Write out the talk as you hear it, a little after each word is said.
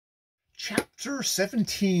Chapter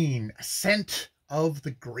 17, Ascent of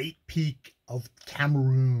the Great Peak of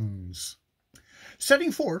Cmrrns.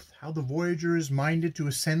 Setting forth how the voyager is minded to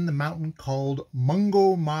ascend the mountain called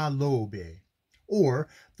Mungo Ma Lobe, or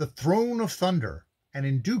the Throne of Thunder, and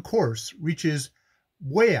in due course reaches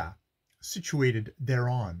Bwea, situated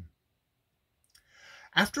thereon.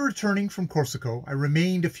 After returning from Corsica, I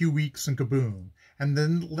remained a few weeks in Gabon, and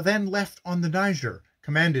then left on the Niger,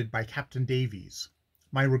 commanded by Captain Davies.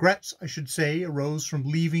 My regrets, I should say, arose from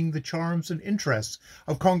leaving the charms and interests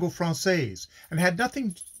of Congo Francais, and had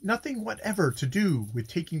nothing whatever to do with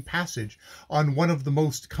taking passage on one of the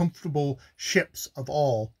most comfortable ships of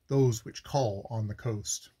all those which call on the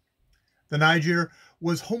coast. The Niger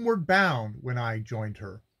was homeward bound when I joined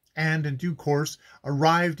her, and in due course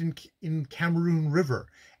arrived in Cameroon River,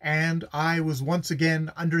 and I was once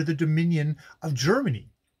again under the dominion of Germany.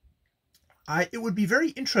 It would be a very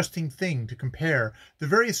interesting thing to compare the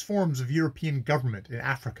various forms of European government in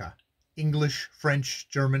Africa, English, French,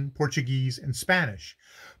 German, Portuguese, and Spanish,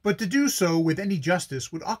 but to do so with any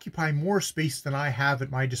justice would occupy more space than I have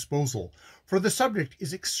at my disposal, for the subject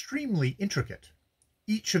is extremely intricate.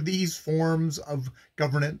 Each of these forms of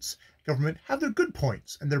government have their good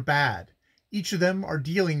points and their bad. Each of them are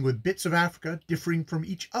dealing with bits of Africa differing from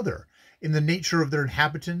each other in the nature of their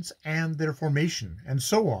inhabitants and their formation, and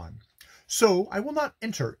so on. So I will not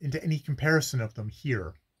enter into any comparison of them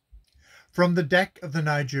here. From the deck of the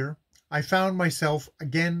Niger, I found myself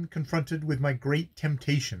again confronted with my great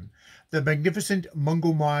temptation, the magnificent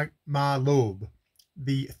Mungo Ma Lobe,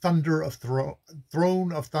 the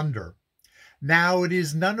Throne of Thunder. Now it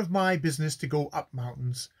is none of my business to go up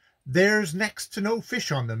mountains. There's next to no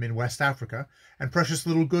fish on them in West Africa, and precious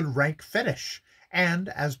little good rank fetish, and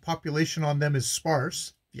as population on them is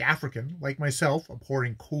sparse, the African, like myself,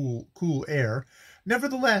 abhorring cool air,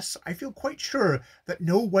 nevertheless, I feel quite sure that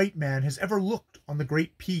no white man has ever looked on the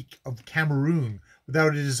great peak of Cameroon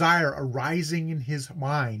without a desire arising in his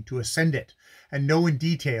mind to ascend it, and know in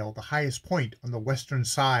detail the highest point on the western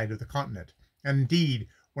side of the continent, and indeed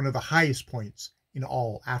one of the highest points in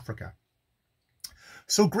all Africa.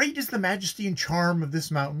 So great is the majesty and charm of this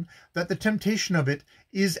mountain that the temptation of it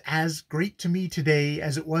is as great to me today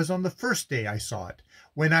as it was on the first day I saw it,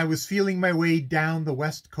 when I was feeling my way down the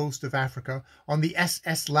west coast of Africa on the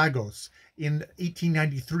SS Lagos in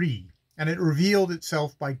 1893, and it revealed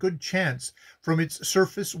itself by good chance from its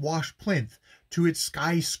surface-washed plinth to its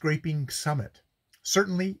skyscraping summit.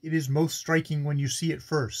 Certainly it is most striking when you see it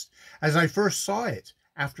first, as I first saw it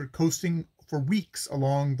after coasting for weeks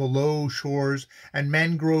along the low shores and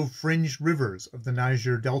mangrove-fringed rivers of the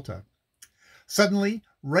Niger Delta. Suddenly,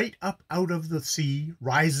 right up out of the sea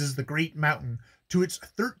rises the great mountain to its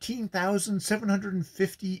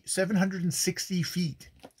 13,760 feet,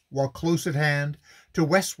 while close at hand, to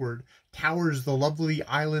westward, towers the lovely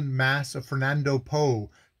island mass of Fernando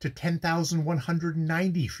Po to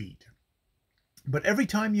 10,190 feet. But every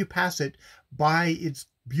time you pass it by, its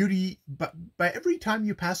beauty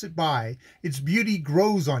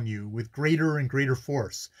grows on you with greater and greater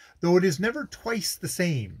force, though it is never twice the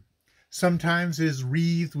same. Sometimes it is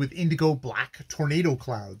wreathed with indigo black tornado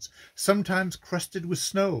clouds, sometimes crusted with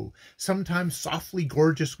snow, sometimes softly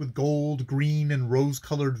gorgeous with gold, green, and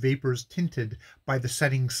rose-colored vapors tinted by the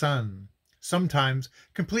setting sun, sometimes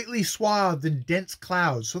completely swathed in dense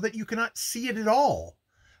clouds so that you cannot see it at all.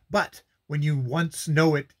 But when you once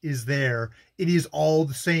know it is there, it is all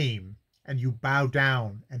the same, and you bow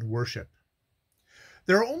down and worship.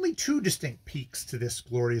 There are only two distinct peaks to this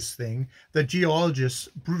glorious thing that geologists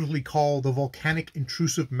brutally call the volcanic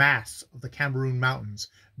intrusive mass of the Cameroon Mountains,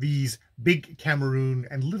 viz. Big Cameroon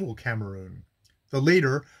and Little Cameroon. The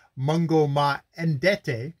later, Mungo Ma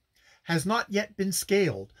Ndete, has not yet been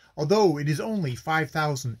scaled, although it is only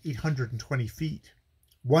 5,820 feet.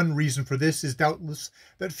 One reason for this is doubtless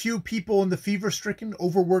that few people in the fever-stricken,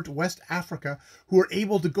 overworked West Africa who are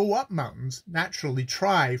able to go up mountains naturally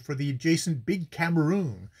try for the adjacent Big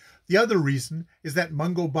Cameroon. The other reason is that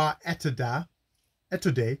Mungo Ma Etode,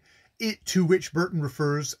 to which Burton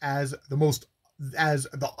refers as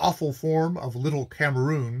the awful form of Little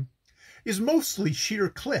Cameroon, is mostly sheer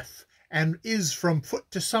cliff, and is from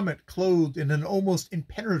foot to summit clothed in an almost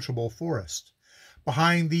impenetrable forest.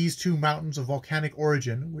 Behind these two mountains of volcanic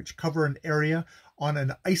origin, which cover an area on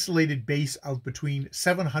an isolated base of between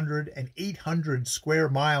 700 and 800 square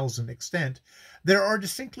miles in extent, there are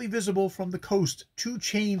distinctly visible from the coast two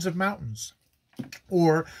chains of mountains,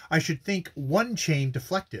 or I should think one chain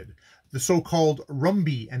deflected, the so-called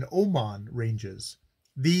Rumbi and Oman ranges.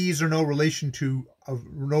 These are no relations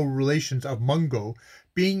of Mungo,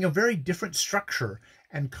 being a very different structure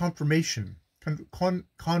and conformation,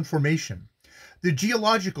 conformation. The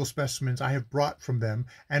geological specimens I have brought from them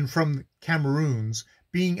and from the Cmrrns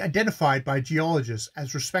being identified by geologists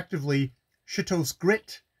as respectively schistose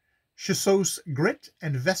grit,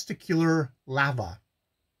 and vesicular lava.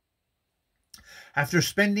 After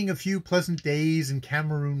spending a few pleasant days in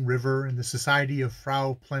Cmrrn River in the society of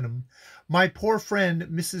Frau Plenum, my poor friend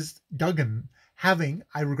Mrs. Duggan having,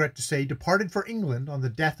 I regret to say, departed for England on the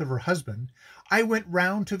death of her husband, I went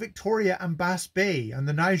round to Victoria and Bass Bay on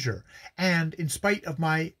the Niger, and in spite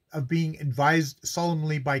of being advised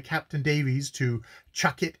solemnly by Captain Davies to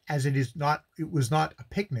chuck it as it was not a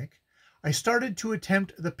picnic, I started to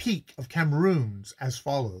attempt the peak of Cmrrns as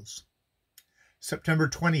follows. September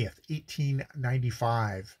 20th,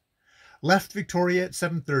 1895. Left Victoria at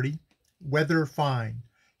 7:30. Weather fine.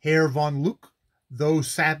 Herr von Luck, though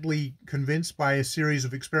sadly convinced by a series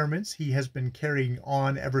of experiments he has been carrying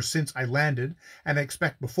on ever since I landed, and I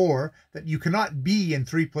expect before, that you cannot be in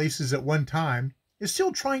 3 places at one time, is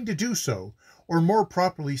still trying to do so, or more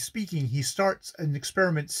properly speaking, he starts an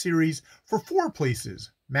experiment series for 4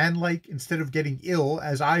 places, manlike, instead of getting ill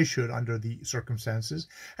as I should under the circumstances,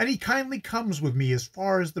 and he kindly comes with me as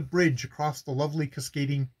far as the bridge across the lovely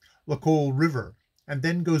cascading Lacole River, and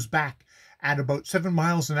then goes back at about 7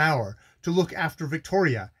 miles an hour to look after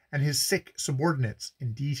Victoria and his sick subordinates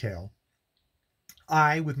in detail.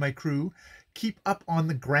 I, with my crew, keep up on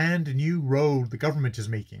the grand new road the government is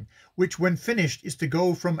making, which when finished is to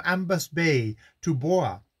go from Ambas Bay to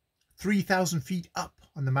Boa, 3,000 feet up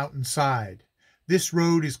on the mountain side. This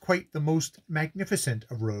road is quite the most magnificent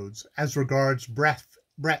of roads, as regards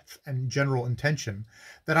breadth and general intention,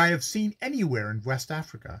 that I have seen anywhere in West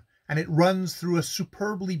Africa, and it runs through a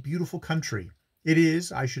superbly beautiful country. It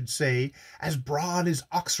is, I should say, as broad as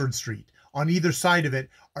Oxford Street. On either side of it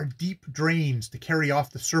are deep drains to carry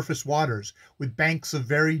off the surface waters, with banks of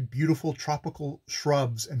very beautiful tropical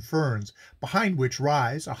shrubs and ferns, behind which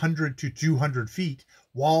rise, 100 to 200 feet,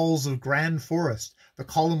 walls of grand forest, the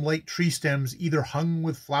column-like tree stems either hung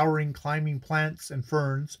with flowering climbing plants and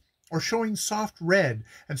ferns, or showing soft red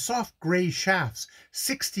and soft grey shafts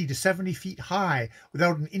 60 to 70 feet high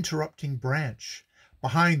without an interrupting branch.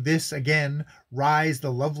 Behind this, again, rise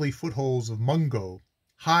the lovely footholds of Mungo,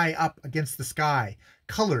 high up against the sky,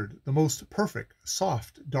 coloured the most perfect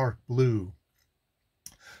soft dark blue.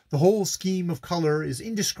 The whole scheme of colour is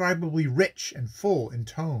indescribably rich and full in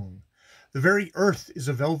tone. The very earth is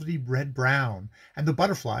a velvety red-brown, and the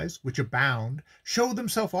butterflies, which abound, show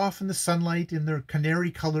themselves off in the sunlight in their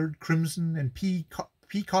canary-coloured, crimson, and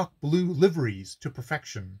peacock-blue liveries to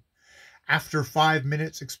perfection. After 5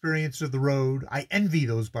 minutes' experience of the road, I envy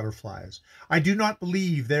those butterflies. I do not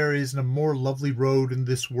believe there is a more lovely road in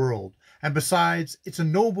this world, and besides, it's a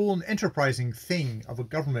noble and enterprising thing of a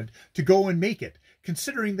government to go and make it,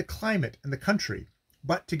 considering the climate and the country.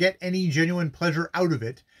 But to get any genuine pleasure out of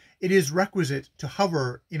it, it is requisite to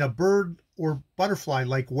hover in a bird or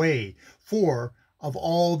butterfly-like way, for of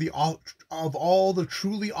all the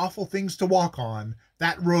truly awful things to walk on,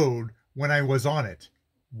 that road, when I was on it,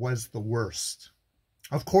 was the worst.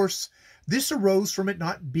 Of course, this arose from it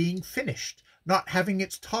not being finished, not having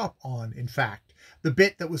its top on, in fact. The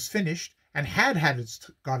bit that was finished, and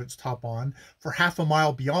got its top on, for half a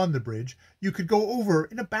mile beyond the bridge, you could go over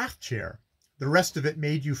in a bath chair. The rest of it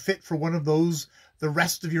made you fit for one of those the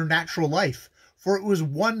rest of your natural life, for it was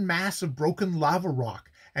one mass of broken lava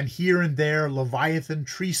rock, and here and there leviathan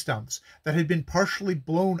tree stumps that had been partially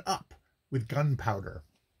blown up with gunpowder.